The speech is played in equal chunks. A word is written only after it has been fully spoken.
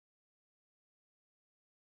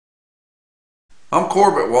I'm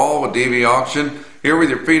Corbett Wall with DV Auction, here with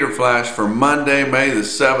your feeder flash for Monday, May the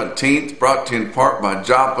 17th, brought to you in part by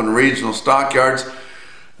Joplin Regional Stockyards.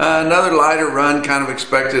 Another lighter run kind of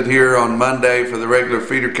expected here on Monday for the regular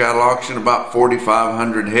feeder cattle auction, about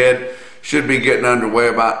 4,500 head. Should be getting underway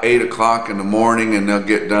about 8 o'clock in the morning, and they'll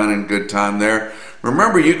get done in good time there.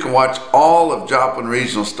 Remember, you can watch all of Joplin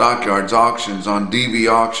Regional Stockyards auctions on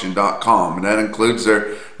dvauction.com, and that includes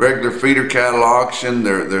their regular feeder cattle auction,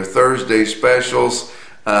 their Thursday specials,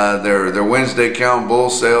 their Wednesday cow and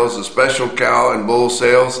bull sales, the special cow and bull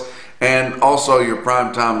sales, and also your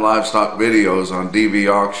primetime livestock videos on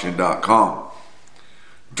dvauction.com.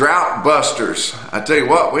 Drought busters. I tell you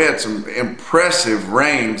what, we had some impressive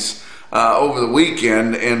rains over the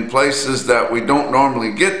weekend in places that we don't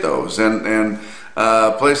normally get those, and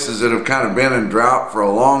places that have kind of been in drought for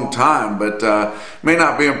a long time, but may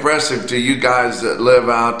not be impressive to you guys that live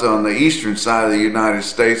out on the eastern side of the United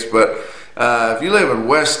States. But if you live in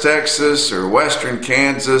West Texas or western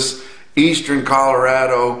Kansas, eastern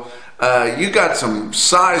Colorado, you got some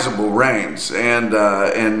sizable rains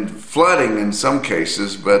and flooding in some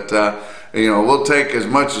cases, but you know, we'll take as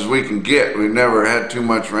much as we can get. We've never had too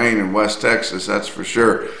much rain in West Texas, that's for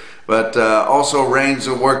sure. But also rains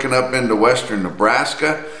are working up into western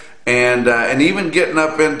Nebraska, and even getting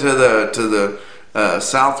up into the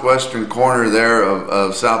southwestern corner there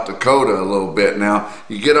of South Dakota a little bit. Now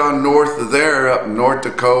you get on north of there, up in North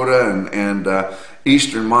Dakota and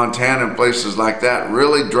eastern Montana and places like that,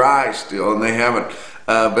 really dry still, and they haven't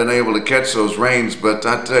been able to catch those rains. But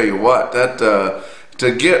I tell you what, that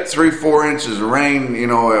to get 3-4 inches of rain, you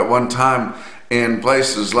know, at one time in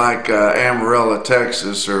places like Amarillo,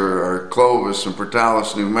 Texas, or Clovis and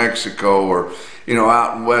Portales, New Mexico, or you know,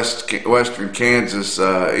 out in western Kansas,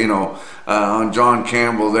 you know, on John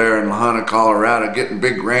Campbell there in La Junta, Colorado, getting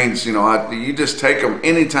big rains. You know, you just take them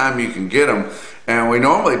anytime you can get them, and we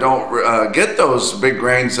normally don't get those big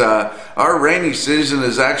rains. Our rainy season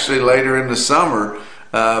is actually later in the summer.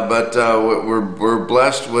 But we're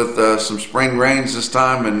blessed with some spring rains this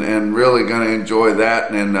time, and really going to enjoy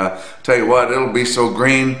that. And tell you what, it'll be so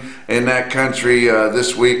green in that country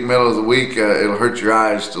this week, middle of the week, it'll hurt your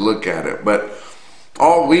eyes to look at it. But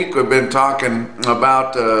all week we've been talking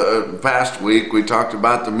about, past week, we talked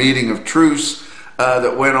about the meeting of truce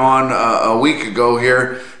that went on a week ago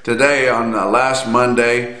here. Today, on last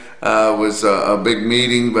Monday, was a big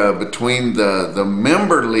meeting between the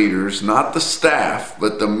member leaders, not the staff,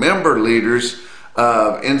 but the member leaders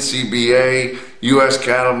of NCBA, U.S.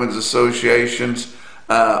 Cattlemen's Associations,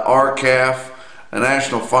 RCAF,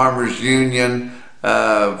 National Farmers Union,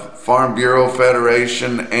 Farm Bureau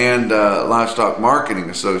Federation, and Livestock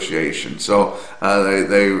Marketing Association. So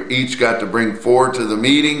they each got to bring 4 to the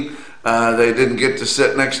meeting. They didn't get to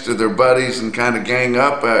sit next to their buddies and kind of gang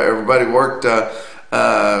up. Everybody worked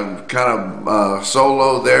kind of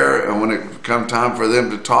solo there, and when it come time for them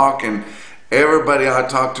to talk, and everybody I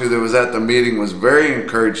talked to that was at the meeting was very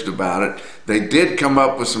encouraged about it. They did come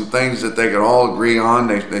up with some things that they could all agree on.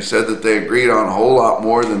 They said that they agreed on a whole lot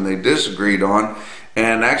more than they disagreed on,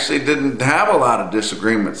 and actually didn't have a lot of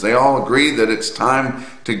disagreements. They all agreed that it's time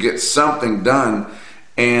to get something done.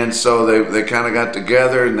 And so they kind of got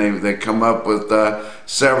together, and they come up with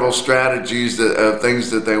several strategies, things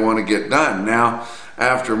that they want to get done. Now,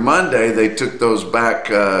 after Monday, they took those back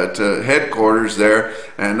to headquarters there,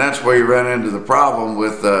 and that's where you run into the problem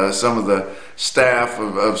with some of the staff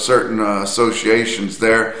of certain associations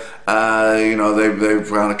there. You know, they've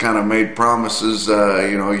kind of made promises.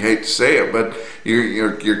 You know, you hate to say it, but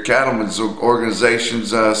your cattlemen's organizations,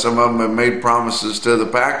 some of them have made promises to the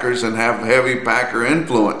packers and have heavy packer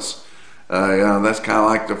influence. You know, that's kind of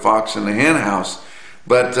like the fox in the hen house.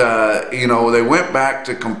 But you know, they went back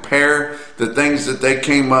to compare the things that they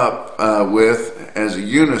came up with as a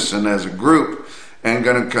unison, as a group, and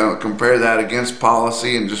going to compare that against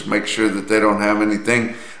policy and just make sure that they don't have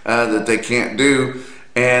anything that they can't do.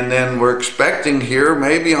 And then we're expecting here,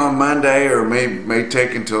 maybe on Monday, or may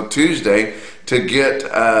take until Tuesday, to get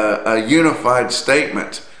a unified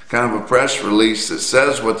statement, kind of a press release that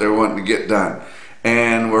says what they're wanting to get done.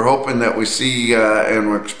 And we're hoping that we see, and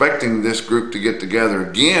we're expecting this group to get together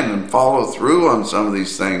again and follow through on some of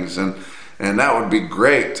these things, and that would be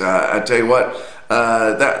great. I tell you what,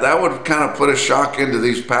 that would kind of put a shock into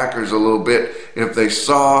these packers a little bit if they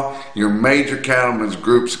saw your major cattlemen's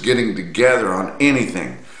groups getting together on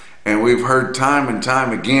anything. And we've heard time and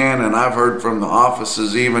time again, and I've heard from the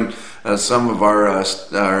offices, even some of our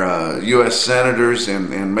U.S. senators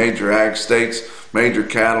in major ag states, major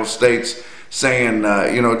cattle states, saying,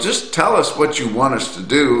 you know, just tell us what you want us to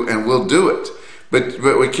do and we'll do it. But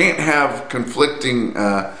we can't have conflicting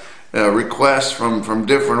requests from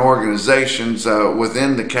different organizations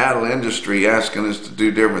within the cattle industry asking us to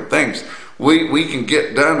do different things. We can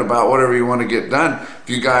get done about whatever you want to get done if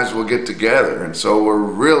you guys will get together. And so we're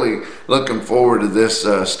really looking forward to this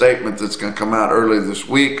statement that's going to come out early this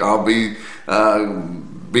week. I'll be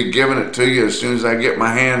giving it to you as soon as I get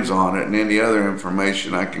my hands on it, and any other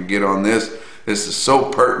information I can get on this. This is so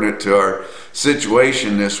pertinent to our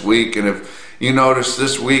situation this week. And if you notice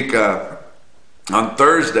this week, on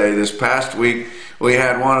Thursday, this past week, we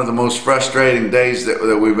had one of the most frustrating days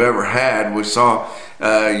that we've ever had. We saw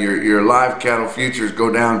your live cattle futures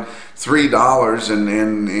go down $3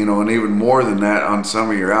 and even more than that on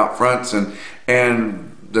some of your out fronts, and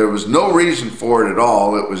there was no reason for it at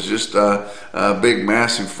all. It was just a big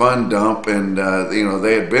massive fund dump, and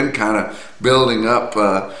they had been kind of building up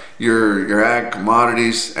your ag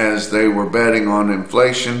commodities as they were betting on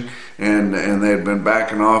inflation, and they had been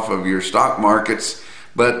backing off of your stock markets.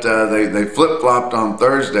 But they flip-flopped on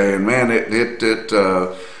Thursday, and man, it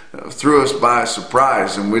threw us by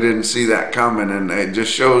surprise, and we didn't see that coming. And it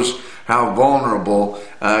just shows how vulnerable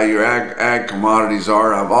your ag commodities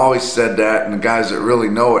are. I've always said that, and the guys that really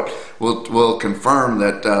know it will confirm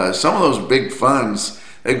that some of those big funds,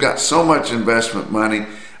 they've got so much investment money.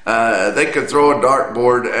 They could throw a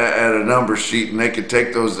dartboard at a number sheet, and they could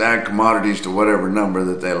take those ag commodities to whatever number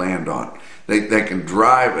that they land on. They can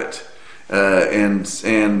drive it. And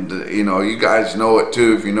you guys know it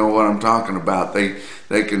too, if you know what I'm talking about.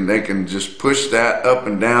 They can just push that up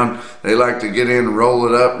and down. They like to get in and roll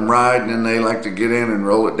it up and ride, and then they like to get in and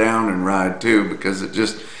roll it down and ride too, because it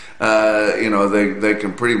just they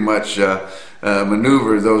can pretty much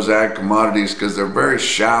maneuver those ag commodities, because they're very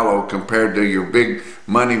shallow compared to your big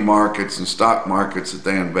money markets and stock markets that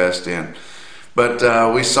they invest in. But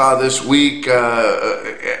we saw this week,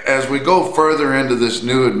 as we go further into this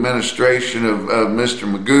new administration of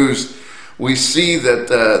Mr. Magoo's, we see that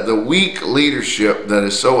the weak leadership that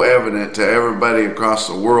is so evident to everybody across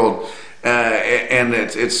the world, and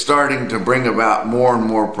it's starting to bring about more and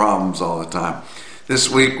more problems all the time. This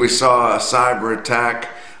week we saw a cyber attack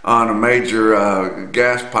on a major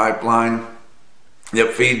gas pipeline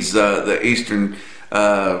that feeds the eastern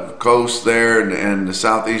coast there and the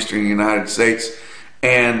southeastern United States,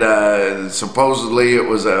 and supposedly it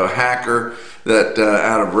was a hacker that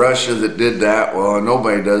out of Russia that did that. Well,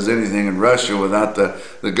 nobody does anything in Russia without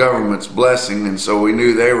the government's blessing, and so we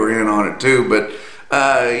knew they were in on it too. But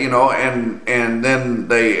and then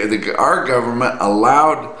our government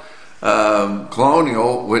allowed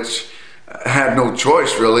Colonial, which had no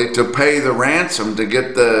choice really, to pay the ransom to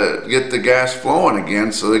get the gas flowing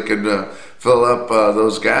again, so they could fill up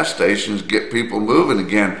those gas stations, get people moving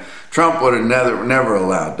again. Trump would have never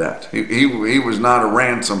allowed that. He was not a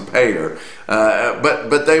ransom payer,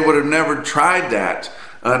 but they would have never tried that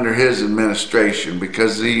under his administration,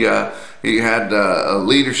 because he had a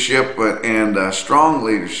leadership and a strong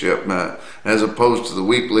leadership, as opposed to the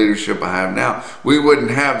weak leadership I have now. We wouldn't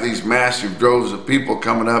have these massive droves of people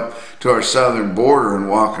coming up to our southern border and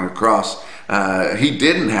walking across. He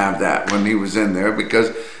didn't have that when he was in there,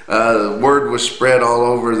 because the word was spread all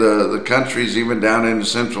over the countries, even down into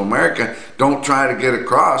Central America. Don't try to get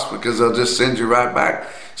across, because they'll just send you right back.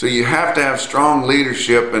 So you have to have strong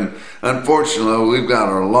leadership, and unfortunately we've got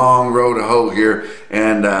a long road to hoe here,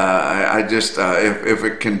 and I just if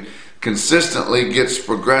it can consistently gets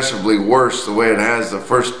progressively worse the way it has the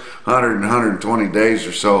first 100 and 120 days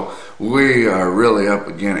or so, we are really up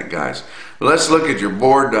against it, guys. Let's look at your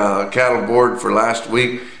board, cattle board for last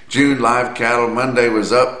week. June live cattle, Monday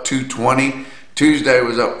was up 220, Tuesday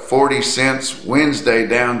was up 40 cents, Wednesday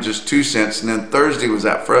down just 2 cents, and then Thursday was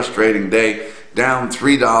that frustrating day, down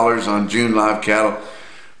 $3 on June live cattle.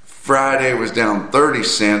 Friday was down 30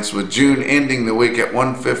 cents, with June ending the week at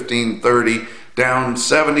 115.30, down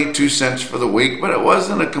 72 cents for the week, but it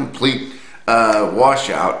wasn't a complete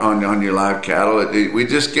washout on your live cattle. We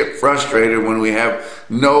just get frustrated when we have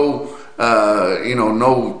no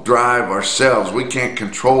drive ourselves. We can't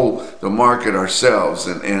control the market ourselves,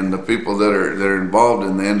 and the people that are involved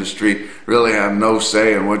in the industry really have no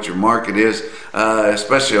say in what your market is,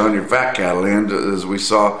 especially on your fat cattle end, as we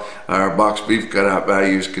saw our box beef cutout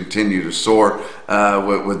values continue to soar,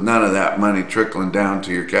 with none of that money trickling down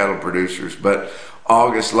to your cattle producers. But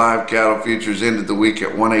August live cattle futures ended the week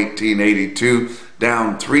at 118.82,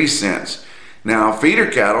 down 3 cents. Now feeder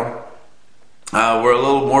cattle were a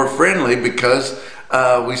little more friendly, because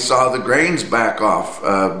we saw the grains back off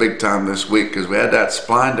big time this week, because we had that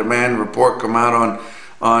supply and demand report come out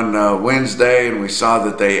on Wednesday, and we saw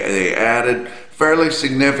that they added fairly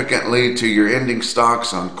significantly to your ending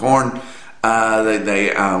stocks on corn.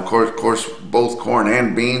 Of course, both corn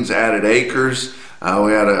and beans added acres.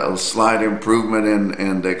 We had a slight improvement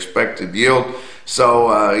in the expected yield.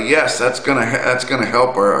 So yes, that's gonna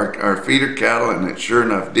help our feeder cattle, and it sure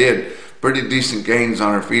enough did. Pretty decent gains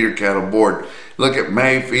on our feeder cattle board. Look at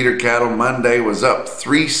May feeder cattle. Monday was up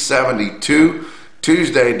 372.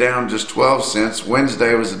 Tuesday down just 12 cents.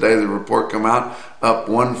 Wednesday was the day the report come out, up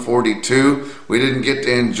 142. We didn't get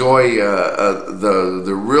to enjoy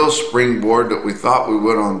the real springboard that we thought we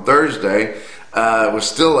would on Thursday. It was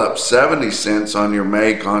still up 70 cents on your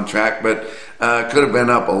May contract, but could have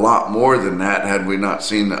been up a lot more than that had we not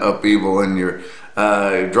seen the upheaval in your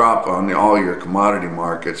drop on all your commodity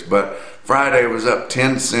markets. But Friday was up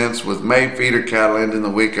 10 cents with May feeder cattle ending the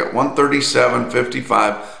week at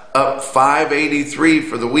 137.55, up 583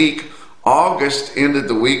 for the week. August ended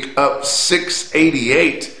the week up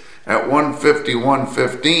 688 at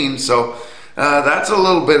 151.15. So that's a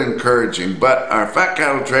little bit encouraging, but our fat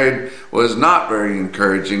cattle trade was not very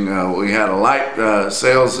encouraging. We had a light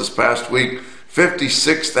sales this past week,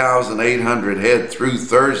 56,800 head through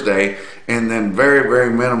Thursday, and then very,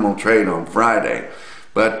 very minimal trade on Friday.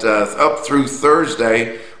 But up through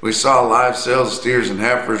Thursday, we saw live sales of steers and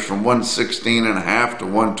heifers from 116.5 to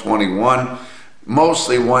 121,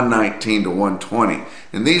 mostly 119 to 120.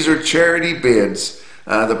 And these are charity bids.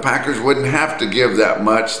 The Packers wouldn't have to give that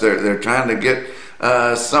much. They're trying to get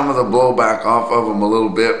some of the blowback off of them a little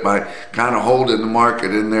bit by kind of holding the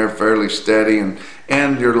market in there fairly steady.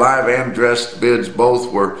 And your live and dressed bids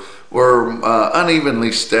both were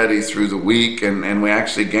unevenly steady through the week, and we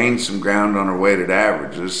actually gained some ground on our weighted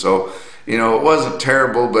averages. So, you know, it wasn't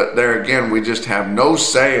terrible, but there again, we just have no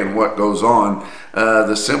say in what goes on.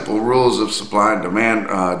 The simple rules of supply and demand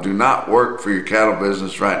do not work for your cattle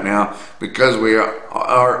business right now, because we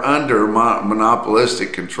are under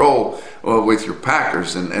monopolistic control with your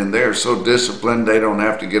packers, and they're so disciplined they don't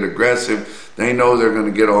have to get aggressive. They know they're going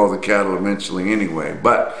to get all the cattle eventually anyway.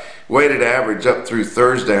 But weighted average up through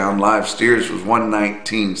Thursday on live steers was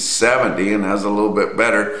 119.70, and that's a little bit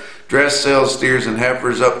better. Dress sales steers and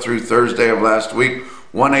heifers up through Thursday of last week,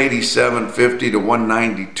 187.50 to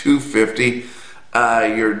 192.50.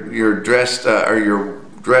 Your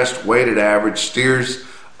dressed weighted average steers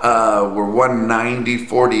were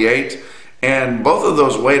 190.48, and both of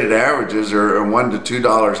those weighted averages are $1 to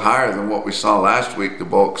 $2 higher than what we saw last week, the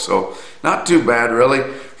bulk. So not too bad, really.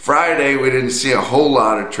 Friday, we didn't see a whole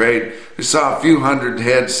lot of trade. We saw a few hundred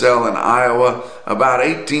head sell in Iowa, about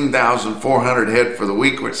 18,400 head for the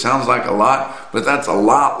week, which sounds like a lot, but that's a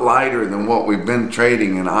lot lighter than what we've been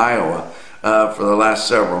trading in Iowa for the last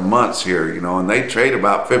several months here, you know, and they trade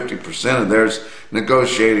about 50% of theirs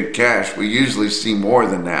negotiated cash. We usually see more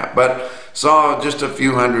than that, but saw just a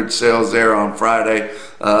few hundred sales there on Friday.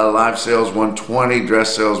 Live sales 120,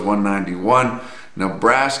 dress sales 191.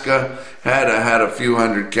 Nebraska had a few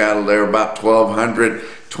hundred cattle there, about 1,200,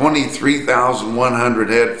 23,100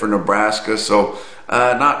 head for Nebraska, so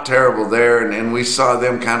not terrible there, and we saw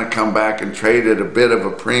them kind of come back and trade at a bit of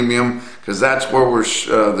a premium, because that's where we're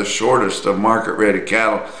the shortest of market-ready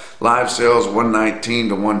cattle. Live sales 119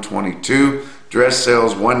 to 122, dress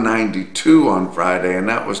sales 192 on Friday, and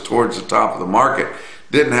that was towards the top of the market.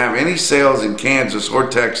 Didn't have any sales in Kansas or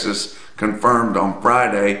Texas confirmed on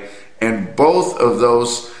Friday, and both of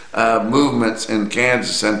those movements in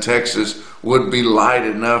Kansas and Texas would be light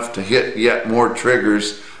enough to hit yet more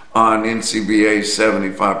triggers on NCBA's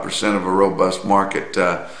 75% of a robust market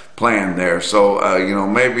plan there. So, you know,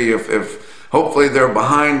 maybe if hopefully they're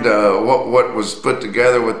behind what was put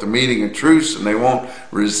together with the meeting of truce, and they won't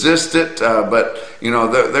resist it, but, you know,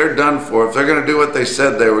 they're done for. If they're going to do what they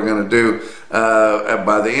said they were going to do,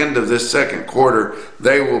 by the end of this second quarter,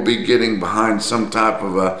 they will be getting behind some type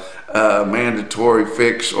of a mandatory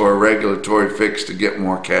fix or a regulatory fix to get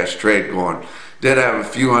more cash trade going. Did have a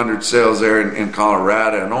few hundred sales there in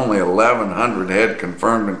Colorado, and only 1,100 head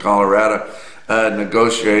confirmed in Colorado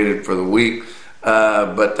negotiated for the week.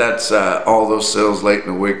 But that's all those sales late in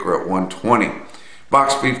the week were at 120.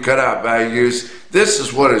 Box beef cutout values. This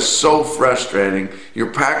is what is so frustrating.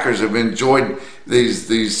 Your packers have enjoyed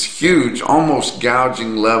these huge, almost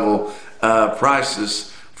gouging level prices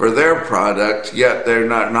for their product, yet they're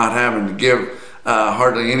not having to give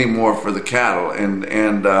hardly any more for the cattle, and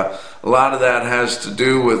a lot of that has to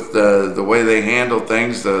do with the way they handle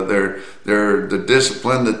things, the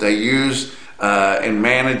discipline that they use in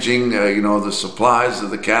managing you know, the supplies of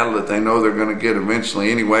the cattle that they know they're going to get eventually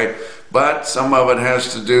anyway. But some of it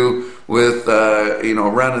has to do with you know,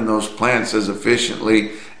 running those plants as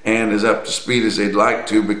efficiently and as up to speed as they'd like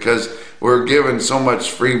to, because we're giving so much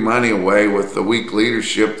free money away with the weak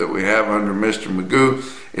leadership that we have under Mr. Magoo,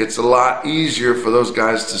 it's a lot easier for those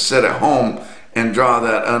guys to sit at home and draw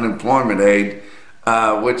that unemployment aid,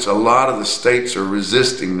 which a lot of the states are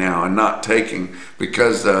resisting now and not taking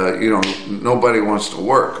because nobody wants to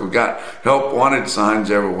work. We've got help wanted signs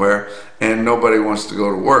everywhere, and nobody wants to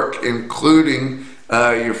go to work, including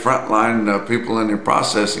your frontline people in your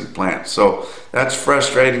processing plants. So that's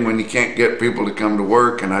frustrating when you can't get people to come to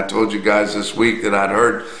work. And I told you guys this week that I'd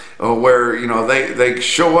heard where they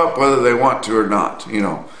show up whether they want to or not.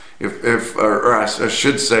 Or I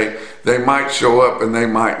should say they might show up and they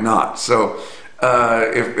might not. So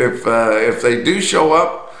if they do show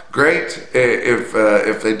up, great.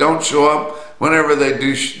 If they don't show up, whenever they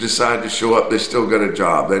do decide to show up, they still get a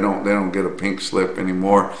job. They don't get a pink slip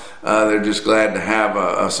anymore. They're just glad to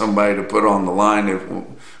have somebody to put on the line if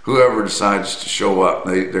whoever decides to show up.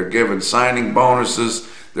 They're given signing bonuses.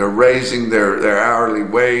 They're raising their hourly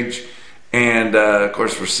wage. And of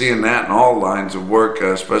course, we're seeing that in all lines of work,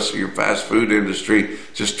 especially your fast food industry,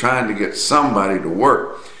 just trying to get somebody to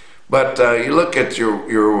work. But you look at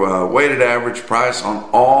your weighted average price on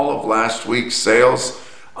all of last week's sales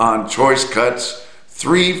on choice cuts,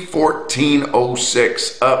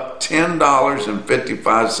 $314.06, up $10.55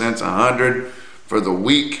 $100 for the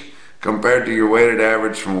week compared to your weighted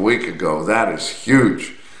average from a week ago. That is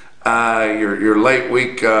huge. Your late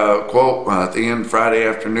week quote at the end Friday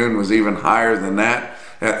afternoon was even higher than that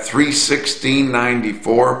at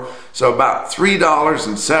 $316.94. So about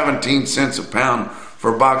 $3.17 a pound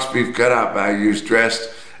for box beef cutout values dressed,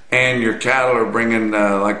 and your cattle are bringing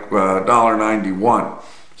like $1.91.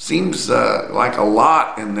 Seems like a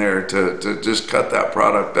lot in there to just cut that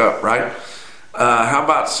product up, right? How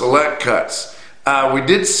about select cuts? We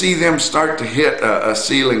did see them start to hit a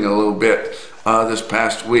ceiling a little bit this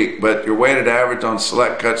past week, but your weighted average on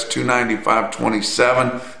select cuts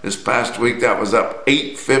 $295.27 this past week. That was up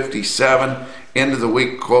 $8.57. End of the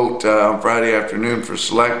week quote on Friday afternoon for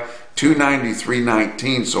select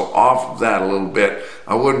 $293.19, so off of that a little bit.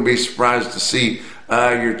 I wouldn't be surprised to see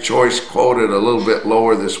your choice quoted a little bit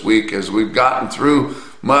lower this week as we've gotten through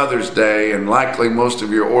Mother's Day, and likely most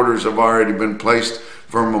of your orders have already been placed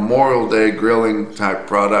for Memorial Day grilling type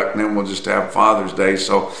product, and then we'll just have Father's Day.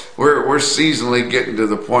 So we're seasonally getting to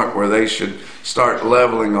the point where they should start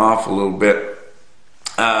leveling off a little bit.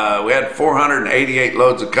 We had 488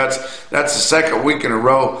 loads of cuts. That's the second week in a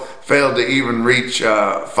row failed to even reach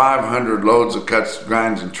 500 loads of cuts,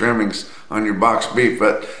 grinds, and trimmings on your box beef.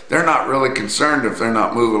 But they're not really concerned if they're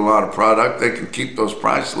not moving a lot of product. They can keep those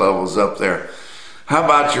price levels up there. How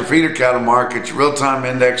about your feeder cattle market? Your real-time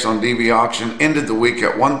index on DV auction ended the week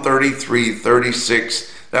at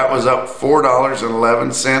 133.36. That was up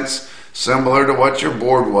 $4.11, similar to what your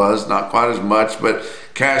board was, not quite as much, but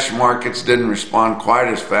cash markets didn't respond quite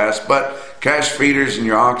as fast. But cash feeders in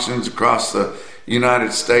your auctions across the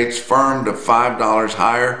United States firmed to $5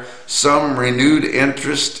 higher. Some renewed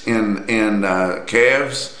interest in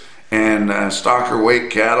calves and stocker weight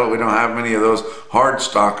cattle. We don't have many of those hard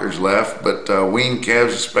stockers left, but wean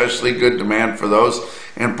calves especially, good demand for those.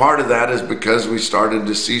 And part of that is because we started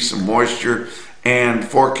to see some moisture and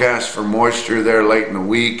forecast for moisture there late in the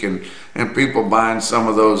week, and people buying some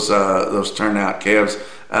of those turnout calves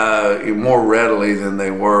more readily than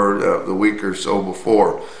they were the week or so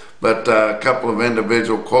before. But a couple of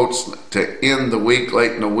individual quotes to end the week,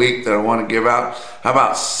 late in the week, that I want to give out. How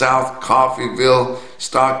about South Coffeyville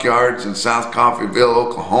Stockyards in South Coffeyville,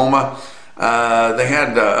 Oklahoma? They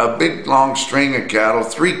had a big long string of cattle,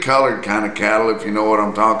 three colored kind of cattle, if you know what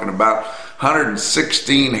I'm talking about.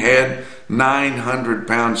 116 head,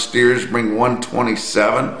 900-pound steers bring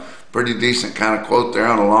 127. Pretty decent kind of quote there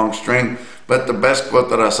on a long string. But the best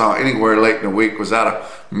quote that I saw anywhere late in the week was out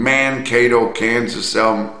of Mankato, Kansas.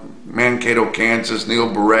 Neil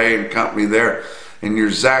Beret and company there. And your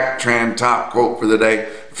Zach Tran top quote for the day,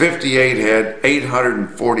 58 head,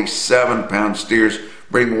 847-pound steers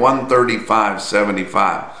bring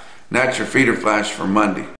 135.75. And that's your feeder flash for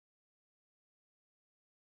Monday.